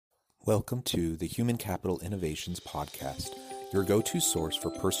Welcome to the Human Capital Innovations Podcast, your go-to source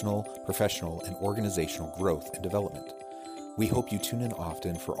for personal, professional, and organizational growth and development. We hope you tune in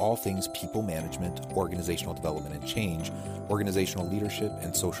often for all things people management, organizational development and change, organizational leadership,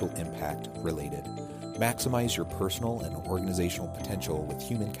 and social impact related. Maximize your personal and organizational potential with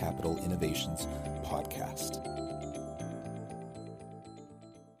Human Capital Innovations Podcast.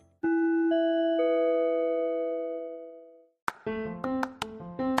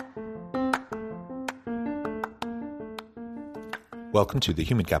 Welcome to the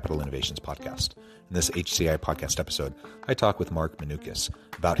Human Capital Innovations Podcast. In this HCI podcast episode, I talk with Mark Minukas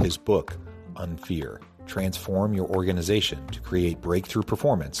about his book, Unfear: Transform Your Organization to Create Breakthrough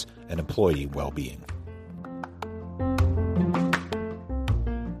Performance and Employee Well-Being.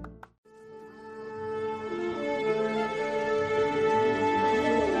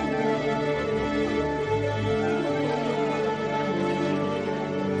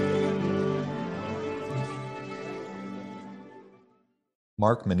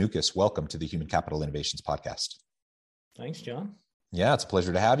 Mark Minukas, welcome to the Human Capital Innovations Podcast. Thanks, John. Yeah, it's a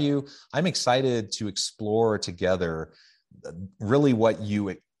pleasure to have you. I'm excited to explore together really what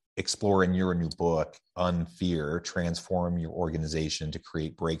you explore in your new book, Unfear: Transform Your Organization to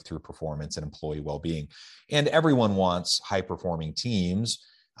Create Breakthrough Performance and Employee Well-Being. And everyone wants high-performing teams.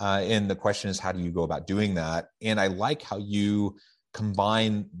 And the question is, how do you go about doing that? And I like how you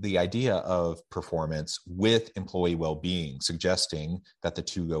combine the idea of performance with employee well-being, suggesting that the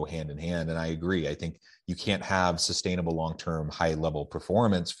two go hand in hand. And I agree. I think you can't have sustainable long-term high-level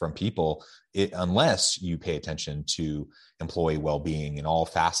performance from people unless you pay attention to employee well-being in all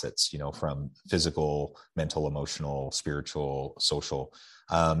facets, from physical, mental, emotional, spiritual, social.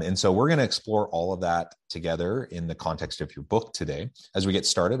 And so we're going to explore all of that together in the context of your book today. As we get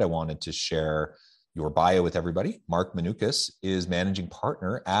started, I wanted to share your bio with everybody. Mark Minukas is managing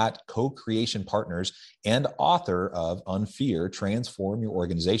partner at Co-Creation Partners and author of Unfear: Transform Your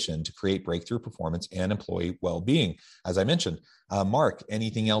Organization to Create Breakthrough Performance and Employee Well-Being. As I mentioned, Mark,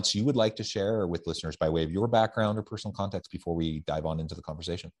 anything else you would like to share with listeners by way of your background or personal context before we dive on into the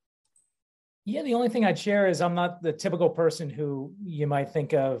conversation? Yeah, the only thing I'd share is I'm not the typical person who you might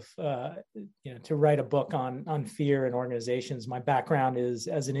think of to write a book on fear in organizations. My background is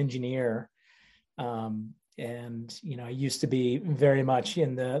as an engineer. I used to be very much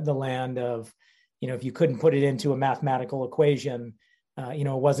in the land of, if you couldn't put it into a mathematical equation, it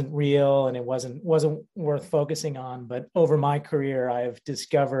wasn't real and it wasn't worth focusing on. But over my career, I've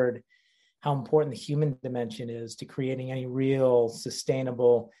discovered how important the human dimension is to creating any real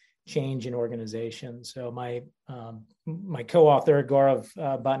sustainable change in organizations. So my co-author, Gaurav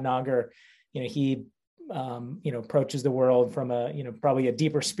Bhatnagar, he approaches the world from probably a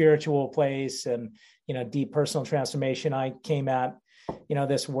deeper spiritual place and, deep personal transformation. I came at,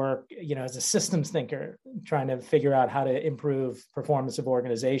 this work, as a systems thinker, trying to figure out how to improve performance of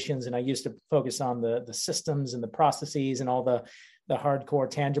organizations. And I used to focus on the systems and the processes and all the hardcore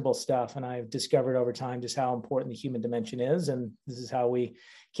tangible stuff. And I've discovered over time just how important the human dimension is. And this is how we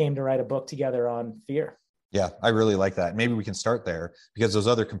came to write a book together on fear. Yeah, I really like that. Maybe we can start there because those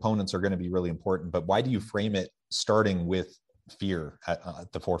other components are going to be really important. But why do you frame it starting with fear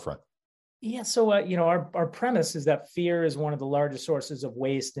at the forefront? Yeah, so our premise is that fear is one of the largest sources of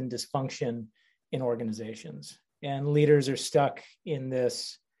waste and dysfunction in organizations, and leaders are stuck in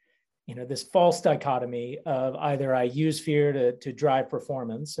this false dichotomy of either I use fear to drive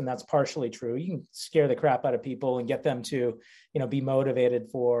performance, and that's partially true. You can scare the crap out of people and get them to be motivated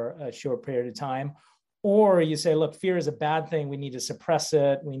for a short period of time. Or you say, look, fear is a bad thing. We need to suppress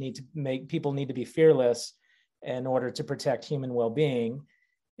it. People need to be fearless in order to protect human well-being.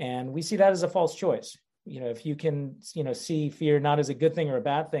 And we see that as a false choice. If you can, see fear not as a good thing or a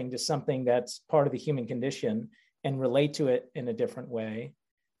bad thing, just something that's part of the human condition and relate to it in a different way,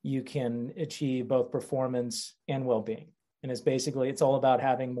 you can achieve both performance and well-being. And it's all about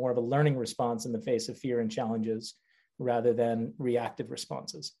having more of a learning response in the face of fear and challenges rather than reactive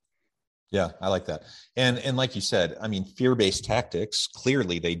responses. Yeah, I like that. And like you said, fear-based tactics,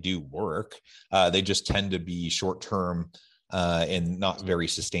 clearly they do work. They just tend to be short-term and not very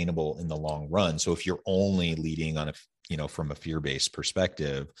sustainable in the long run. So if you're only leading on from a fear-based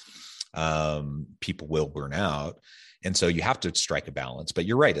perspective, people will burn out. And so you have to strike a balance, but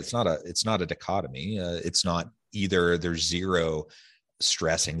you're right. It's not a dichotomy. It's not either there's zero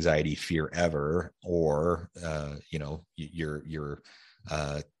stress, anxiety, fear ever, or, you're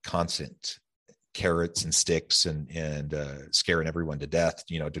constant carrots and sticks and scaring everyone to death,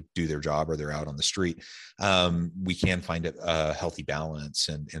 to do their job, or they're out on the street. We can find a healthy balance.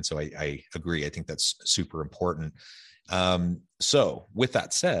 And so I agree. I think that's super important. So with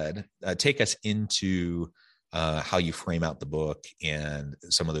that said, take us into how you frame out the book and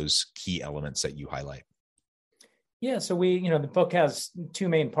some of those key elements that you highlight. Yeah, so the book has two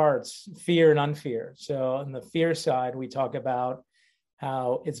main parts, fear and unfear. So on the fear side, we talk about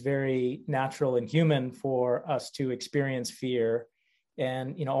how it's very natural and human for us to experience fear,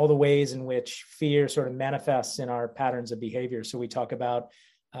 and all the ways in which fear sort of manifests in our patterns of behavior. So we talk about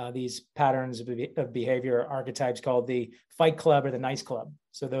these patterns of behavior archetypes called the fight club or the nice club.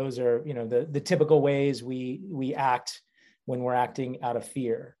 So those are the typical ways we act when we're acting out of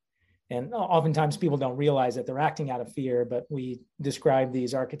fear. And oftentimes people don't realize that they're acting out of fear, but we describe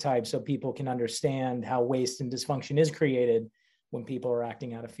these archetypes so people can understand how waste and dysfunction is created when people are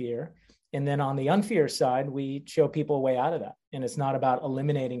acting out of fear. And then on the unfear side, we show people a way out of that. And it's not about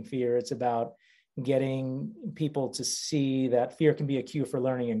eliminating fear. It's about getting people to see that fear can be a cue for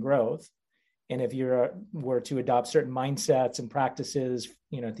learning and growth. And if you were to adopt certain mindsets and practices,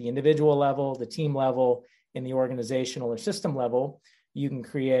 at the individual level, the team level, in the organizational or system level, you can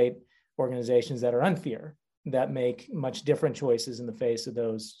create organizations that are unfear, that make much different choices in the face of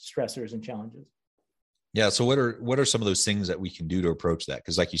those stressors and challenges. Yeah. So what are some of those things that we can do to approach that?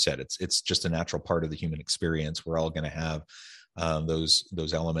 Because like you said, it's just a natural part of the human experience. We're all going to have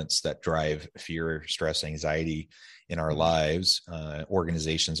those elements that drive fear, stress, anxiety in our lives.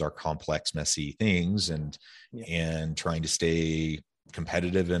 Organizations are complex, messy things, and trying to stay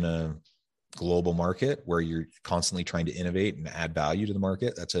competitive in a global market where you're constantly trying to innovate and add value to the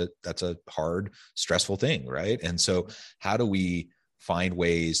market. That's a hard, stressful thing, right? And so how do we find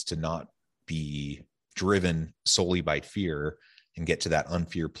ways to not be driven solely by fear and get to that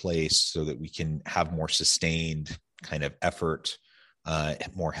unfear place so that we can have more sustained kind of effort,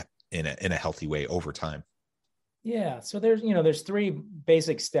 more in a healthy way over time? Yeah. So there's three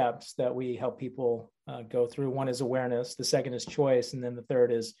basic steps that we help people go through. One is awareness. The second is choice. And then the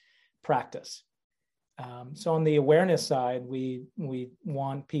third is practice. So on the awareness side, we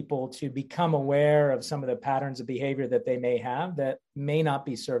want people to become aware of some of the patterns of behavior that they may have that may not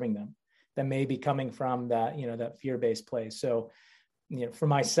be serving them, that may be coming from that, that fear-based place. So, for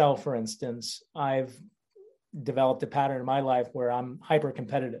myself, for instance, I've developed a pattern in my life where I'm hyper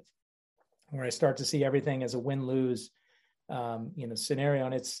competitive, where I start to see everything as a win-lose, scenario.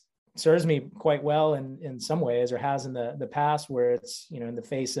 And it serves me quite well in some ways, or has in the past, where it's, in the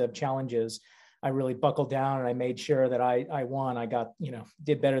face of challenges, I really buckled down and I made sure that I won. I got,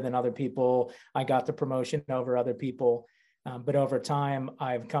 did better than other people. I got the promotion over other people. But over time,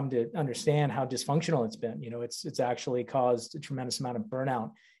 I've come to understand how dysfunctional it's been. It's actually caused a tremendous amount of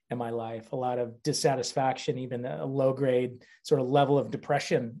burnout in my life, a lot of dissatisfaction, even a low grade sort of level of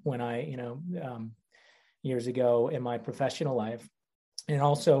depression when I, years ago in my professional life, and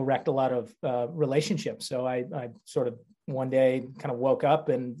also wrecked a lot of relationships. So I sort of one day kind of woke up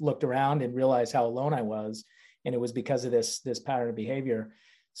and looked around and realized how alone I was. And it was because of this pattern of behavior.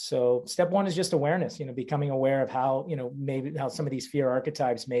 So step one is just awareness, becoming aware of how, maybe how some of these fear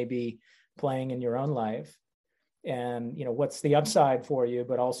archetypes may be playing in your own life, and, what's the upside for you,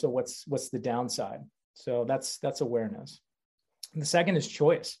 but also what's the downside. So that's awareness. And the second is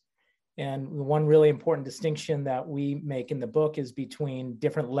choice. And one really important distinction that we make in the book is between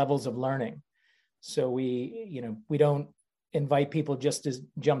different levels of learning. So we don't invite people just to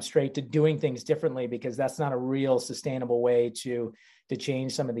jump straight to doing things differently, because that's not a real sustainable way to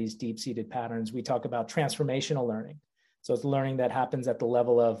change some of these deep-seated patterns. We talk about transformational learning. So it's learning that happens at the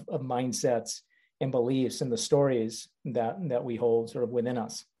level of mindsets and beliefs and the stories that we hold sort of within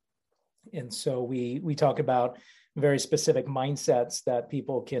us. And so we talk about very specific mindsets that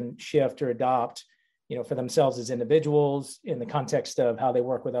people can shift or adopt, for themselves as individuals in the context of how they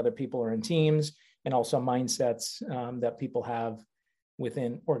work with other people or in teams, and also mindsets that people have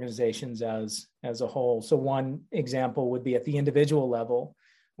within organizations as a whole. So one example would be at the individual level.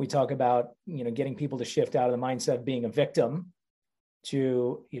 We talk about, getting people to shift out of the mindset of being a victim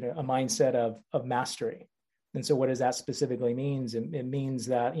to, a mindset of mastery. And so what does that specifically mean? It means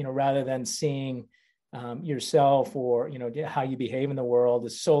that, rather than seeing yourself or, how you behave in the world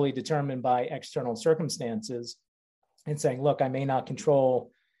is solely determined by external circumstances, and saying, look, I may not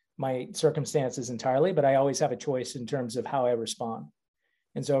control my circumstances entirely, but I always have a choice in terms of how I respond.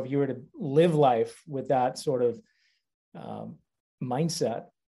 And so if you were to live life with that sort of mindset,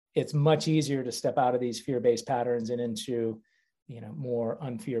 it's much easier to step out of these fear-based patterns and into, more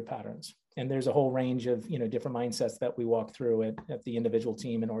unfear patterns. And there's a whole range of, different mindsets that we walk through at the individual,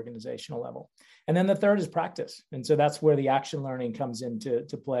 team, and organizational level. And then the third is practice. And so that's where the action learning comes into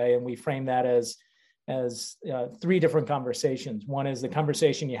play. And we frame that as three different conversations. One is the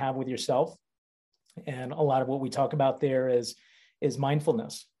conversation you have with yourself And a lot of what we talk about there is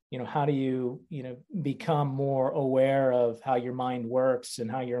mindfulness. How do you, become more aware of how your mind works and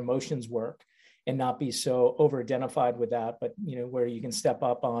how your emotions work, and not be so over identified with that, but, where you can step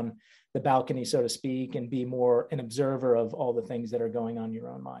up on the balcony, so to speak, and be more an observer of all the things that are going on in your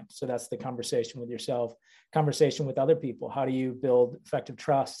own mind. So that's the conversation with yourself, conversation with other people. How do you build effective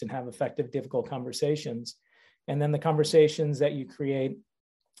trust and have effective, difficult conversations? And then the conversations that you create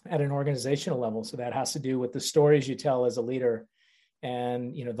at an organizational level. So that has to do with the stories you tell as a leader,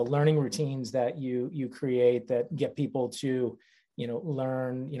 and the learning routines that you create that get people to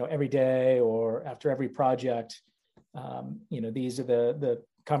learn every day or after every project. These are the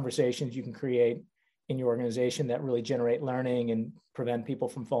conversations you can create in your organization that really generate learning and prevent people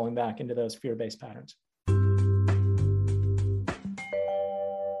from falling back into those fear-based patterns.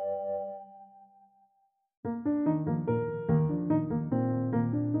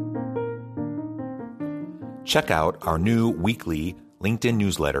 Check out our new weekly LinkedIn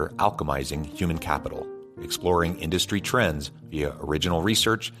newsletter, Alchemizing Human Capital, exploring industry trends via original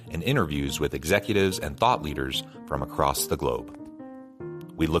research and interviews with executives and thought leaders from across the globe.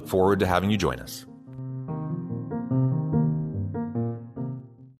 We look forward to having you join us.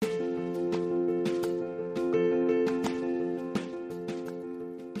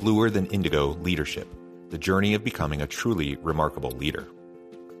 Bluer Than Indigo Leadership, the journey of becoming a truly remarkable leader.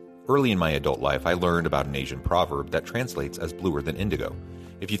 Early in my adult life, I learned about an Asian proverb that translates as bluer than indigo.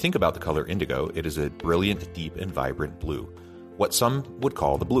 If you think about the color indigo, it is a brilliant, deep, and vibrant blue, what some would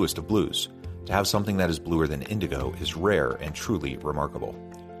call the bluest of blues. To have something that is bluer than indigo is rare and truly remarkable.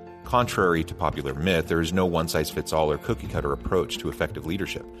 Contrary to popular myth, there is no one-size-fits-all or cookie-cutter approach to effective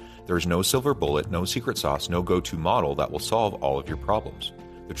leadership. There is no silver bullet, no secret sauce, no go-to model that will solve all of your problems.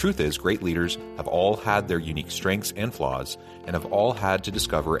 The truth is, great leaders have all had their unique strengths and flaws, and have all had to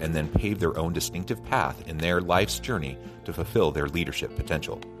discover and then pave their own distinctive path in their life's journey to fulfill their leadership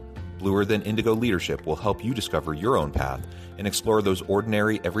potential. Bluer Than Indigo Leadership will help you discover your own path and explore those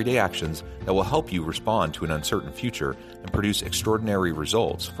ordinary, everyday actions that will help you respond to an uncertain future and produce extraordinary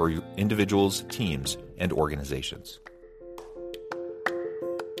results for individuals, teams, and organizations.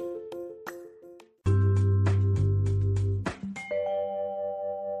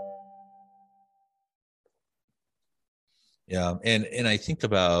 Yeah, and I think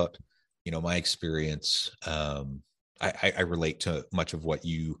about my experience. I relate to much of what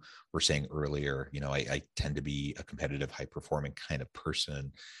you were saying earlier. I tend to be a competitive, high performing kind of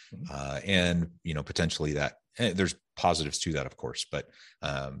person, and potentially that there's positives to that, of course, but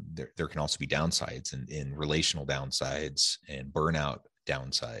there can also be downsides, and in relational downsides and burnout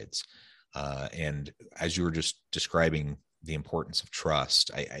downsides. And as you were just describing the importance of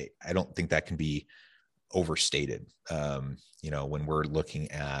trust, I don't think that can be overstated. When we're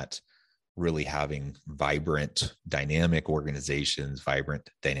looking at really having vibrant, dynamic organizations, vibrant,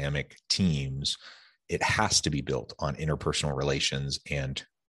 dynamic teams, it has to be built on interpersonal relations and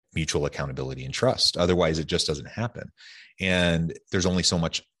mutual accountability and trust. Otherwise, it just doesn't happen. And there's only so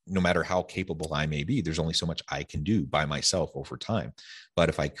much, no matter how capable I may be, there's only so much I can do by myself over time. But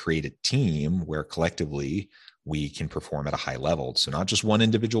if I create a team where collectively we can perform at a high level, so not just one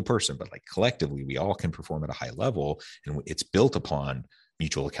individual person, but like collectively, we all can perform at a high level, and it's built upon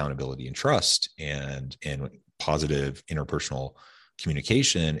mutual accountability and trust and positive interpersonal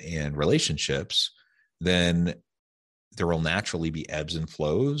communication and relationships, then there will naturally be ebbs and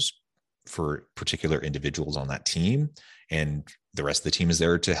flows for particular individuals on that team. And the rest of the team is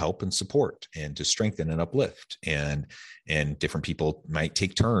there to help and support and to strengthen and uplift. And different people might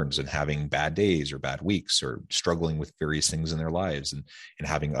take turns and having bad days or bad weeks or struggling with various things in their lives, and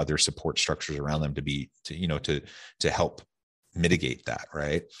having other support structures around them to help mitigate that.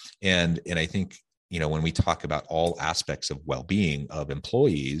 Right. And I think, when we talk about all aspects of well-being of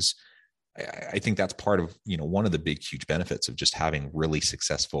employees, I think that's part of, one of the big, huge benefits of just having really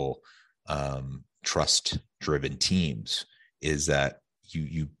successful, trust-driven teams is that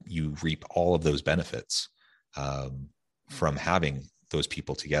you reap all of those benefits from having those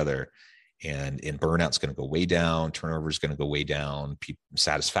people together. And burnout's going to go way down, turnover is going to go way down,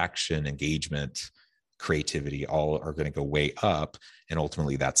 satisfaction, engagement, creativity, all are going to go way up. And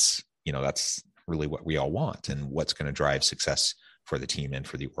ultimately, that's really what we all want, and what's going to drive success for the team and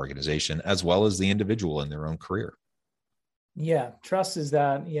for the organization, as well as the individual in their own career. Yeah, trust is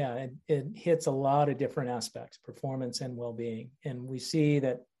that. Yeah, it hits a lot of different aspects, performance and well-being. And we see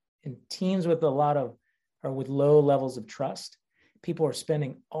that in teams with with low levels of trust, people are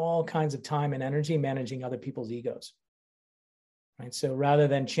spending all kinds of time and energy managing other people's egos. Right? So rather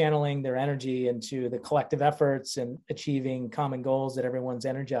than channeling their energy into the collective efforts and achieving common goals that everyone's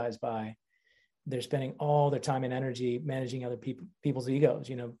energized by, they're spending all their time and energy managing other people's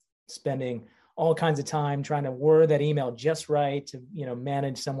egos, spending all kinds of time trying to word that email just right to,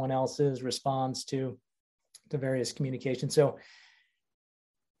 manage someone else's response to various communications. So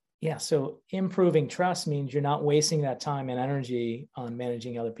yeah, so improving trust means you're not wasting that time and energy on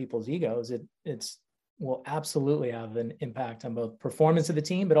managing other people's egos. It's will absolutely have an impact on both performance of the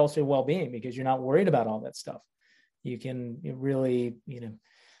team, but also well-being, because you're not worried about all that stuff. You can really,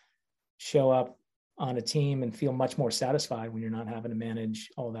 show up on a team and feel much more satisfied when you're not having to manage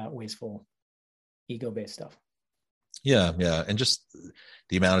all that wasteful ego-based stuff. Yeah. And just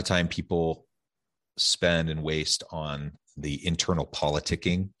the amount of time people spend and waste on the internal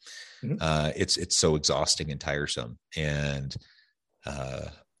politicking, it's so exhausting and tiresome. And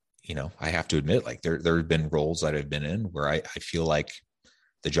I have to admit, like there have been roles that I've been in where I feel like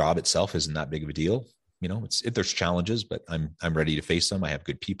the job itself isn't that big of a deal. There's challenges, but I'm ready to face them. I have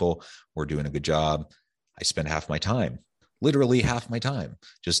good people. We're doing a good job. I spend literally half my time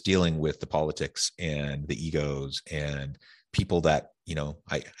just dealing with the politics and the egos and people that,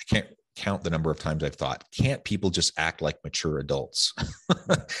 I can't count the number of times I've thought, can't people just act like mature adults?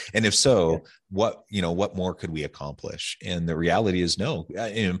 And if so, what more could we accomplish? And the reality is no,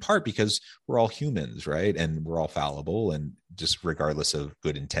 in part because we're all humans, right? And we're all fallible, and just regardless of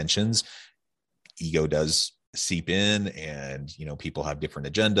good intentions, ego does seep in, and, people have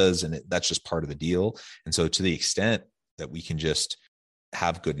different agendas, and that's just part of the deal. And so to the extent that we can just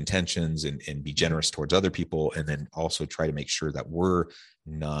have good intentions and be generous towards other people, and then also try to make sure that we're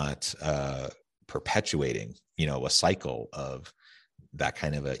not perpetuating, a cycle of that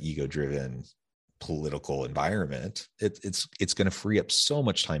kind of an ego-driven political environment, it's going to free up so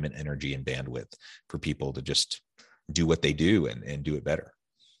much time and energy and bandwidth for people to just do what they do and do it better.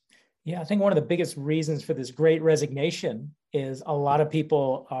 Yeah, I think one of the biggest reasons for this great resignation is a lot of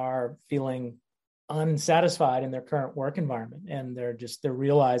people are feeling unsatisfied in their current work environment, and they're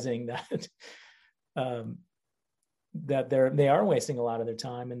realizing that that they are wasting a lot of their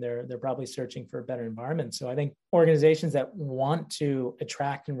time, and they're probably searching for a better environment. So I think organizations that want to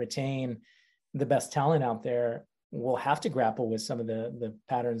attract and retain the best talent out there will have to grapple with some of the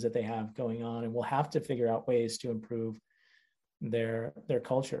patterns that they have going on, and will have to figure out ways to improve their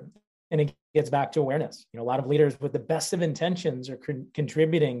culture. And it gets back to awareness. A lot of leaders with the best of intentions are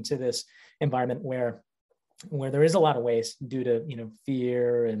contributing to this environment where there is a lot of waste due to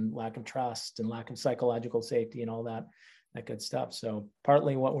fear and lack of trust and lack of psychological safety and all that good stuff. So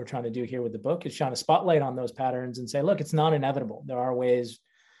partly what we're trying to do here with the book is shine a spotlight on those patterns and say, look, it's not inevitable. There are ways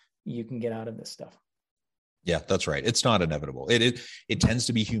you can get out of this stuff. Yeah, that's right. It's not inevitable. It tends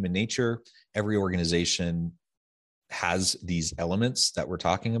to be human nature. Every organization has these elements that we're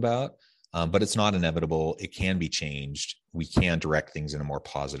talking about, but it's not inevitable. It can be changed. We can direct things in a more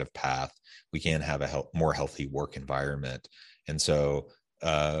positive path. We can have a more healthy work environment. And so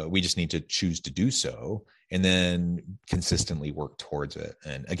we just need to choose to do so, and then consistently work towards it.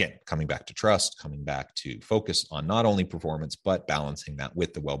 And again, coming back to trust, coming back to focus on not only performance, but balancing that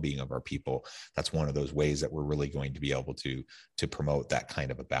with the well-being of our people. That's one of those ways that we're really going to be able to promote that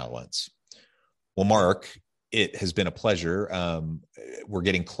kind of a balance. Well, Mark, it has been a pleasure. We're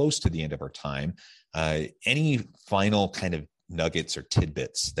getting close to the end of our time. Any final kind of nuggets or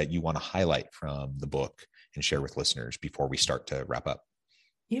tidbits that you want to highlight from the book and share with listeners before we start to wrap up?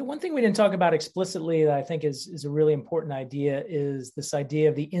 Yeah, one thing we didn't talk about explicitly that I think is a really important idea is this idea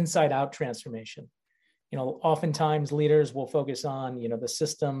of the inside out transformation. Oftentimes leaders will focus on, the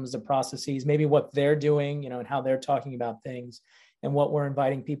systems, the processes, maybe what they're doing, and how they're talking about things. And what we're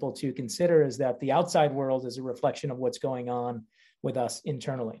inviting people to consider is that the outside world is a reflection of what's going on with us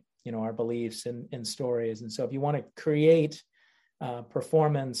internally, our beliefs and stories. And so if you want to create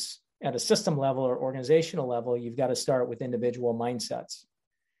performance at a system level or organizational level, you've got to start with individual mindsets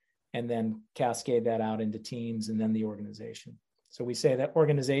and then cascade that out into teams and then the organization. So we say that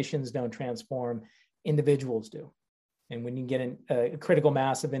organizations don't transform, individuals do. And when you get a critical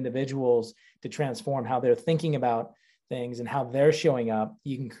mass of individuals to transform how they're thinking about things and how they're showing up,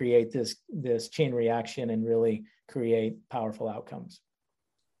 you can create this chain reaction and really create powerful outcomes.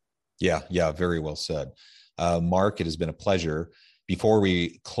 Yeah, very well said. Mark, it has been a pleasure. Before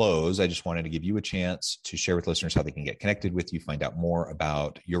we close, I just wanted to give you a chance to share with listeners how they can get connected with you, find out more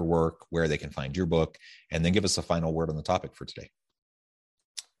about your work, where they can find your book, and then give us a final word on the topic for today.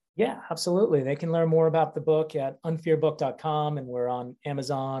 Yeah, absolutely. They can learn more about the book at unfearbook.com, and we're on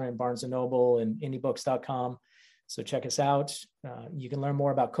Amazon and Barnes & Noble and indiebooks.com. So check us out. You can learn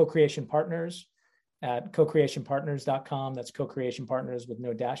more about Co-Creation Partners at cocreationpartners.com. That's Co-Creation Partners with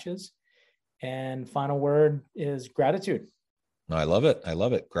no dashes. And final word is gratitude. I love it. I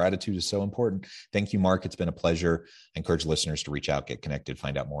love it. Gratitude is so important. Thank you, Mark. It's been a pleasure. I encourage listeners to reach out, get connected,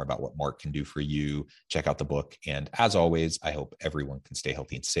 find out more about what Mark can do for you. Check out the book. And as always, I hope everyone can stay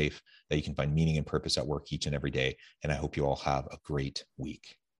healthy and safe, that you can find meaning and purpose at work each and every day. And I hope you all have a great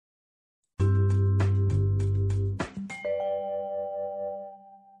week.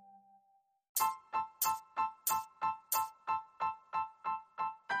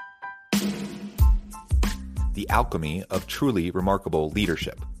 The alchemy of truly remarkable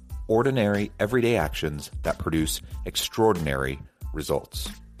leadership. Ordinary, everyday actions that produce extraordinary results.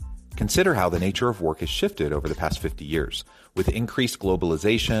 Consider how the nature of work has shifted over the past 50 years. With increased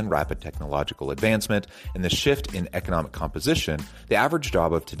globalization, rapid technological advancement, and the shift in economic composition, the average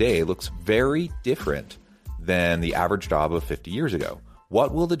job of today looks very different than the average job of 50 years ago.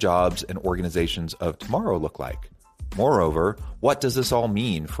 What will the jobs and organizations of tomorrow look like? Moreover, what does this all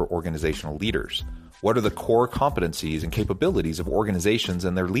mean for organizational leaders? What are the core competencies and capabilities of organizations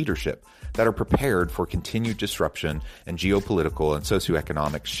and their leadership that are prepared for continued disruption and geopolitical and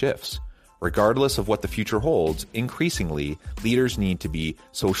socioeconomic shifts? Regardless of what the future holds, increasingly, leaders need to be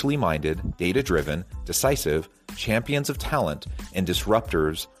socially minded, data-driven, decisive, champions of talent, and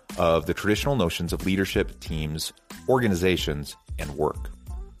disruptors of the traditional notions of leadership, teams, organizations, and work.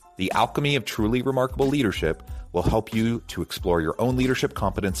 The alchemy of truly remarkable leadership will help you to explore your own leadership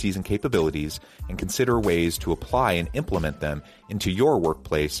competencies and capabilities and consider ways to apply and implement them into your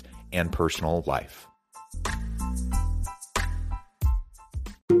workplace and personal life.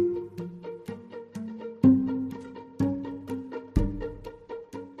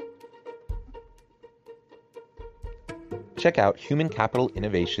 Check out Human Capital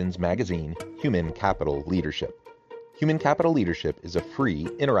Innovations magazine, Human Capital Leadership. Human Capital Leadership is a free,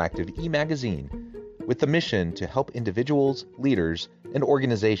 interactive e-magazine with the mission to help individuals, leaders, and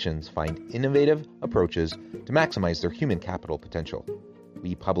organizations find innovative approaches to maximize their human capital potential.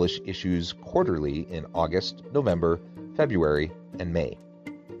 We publish issues quarterly in August, November, February, and May.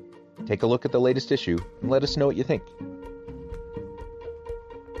 Take a look at the latest issue and let us know what you think.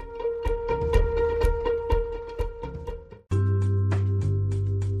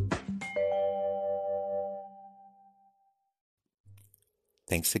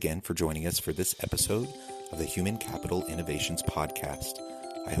 Thanks again for joining us for this episode of the Human Capital Innovations Podcast.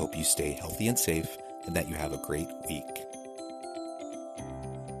 I hope you stay healthy and safe and that you have a great week.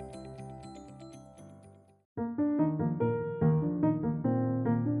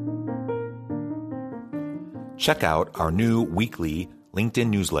 Check out our new weekly LinkedIn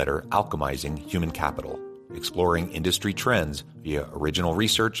newsletter, Alchemizing Human Capital, exploring industry trends via original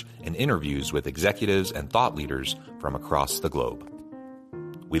research and interviews with executives and thought leaders from across the globe.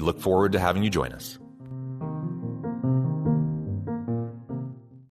 We look forward to having you join us.